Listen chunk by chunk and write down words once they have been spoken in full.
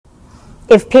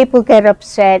If people get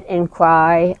upset and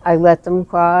cry, I let them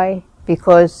cry,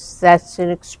 because that's an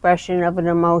expression of an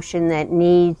emotion that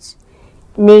needs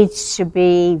to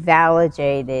be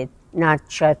validated, not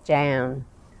shut down.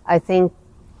 I think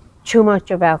too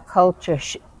much of our culture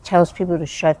tells people to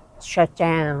shut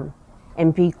down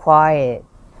and be quiet.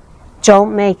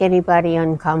 Don't make anybody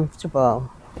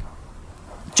uncomfortable.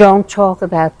 Don't talk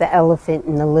about the elephant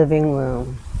in the living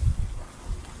room.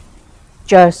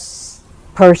 Just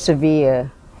persevere.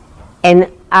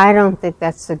 And I don't think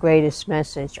that's the greatest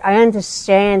message. I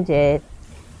understand it,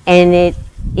 and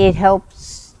it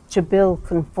helps to build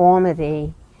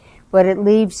conformity, but it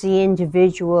leaves the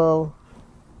individual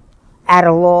at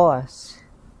a loss.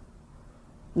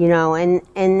 You know, and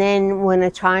then when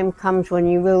a time comes when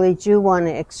you really do want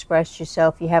to express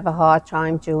yourself, you have a hard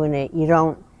time doing it. You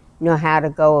don't know how to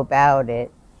go about it.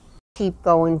 Keep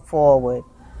going forward.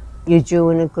 You're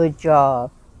doing a good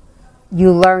job.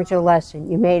 You learned a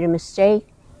lesson. You made a mistake.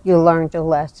 You learned a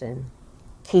lesson.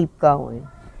 Keep going.